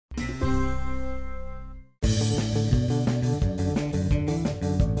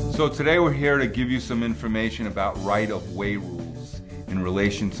So today we're here to give you some information about right-of-way rules in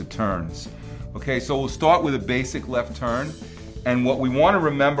relation to turns. Okay, so we'll start with a basic left turn. And what we want to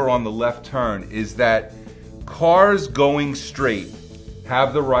remember on the left turn is that cars going straight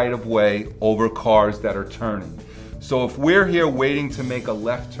have the right-of-way over cars that are turning. So if we're here waiting to make a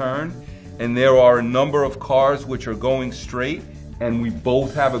left turn and there are a number of cars which are going straight and we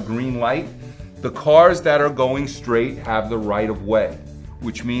both have a green light, the cars that are going straight have the right-of-way,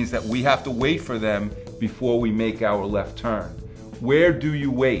 which means that we have to wait for them before we make our left turn. Where do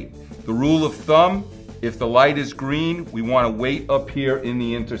you wait? The rule of thumb, if the light is green, we want to wait up here in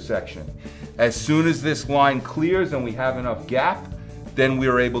the intersection. As soon as this line clears and we have enough gap, then we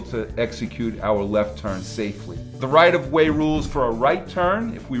are able to execute our left turn safely. The right-of-way rules for a right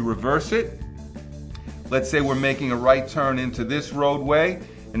turn, if we reverse it, let's say we're making a right turn into this roadway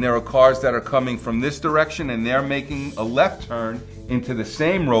and there are cars that are coming from this direction and they're making a left turn into the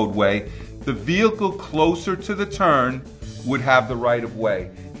same roadway, the vehicle closer to the turn would have the right-of-way.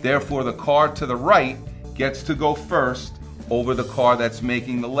 Therefore, the car to the right gets to go first over the car that's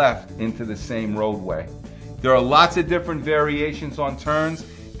making the left into the same roadway. There are lots of different variations on turns.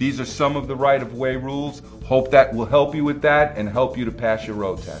 These are some of the right-of-way rules. Hope that will help you with that and help you to pass your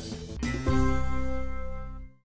road test.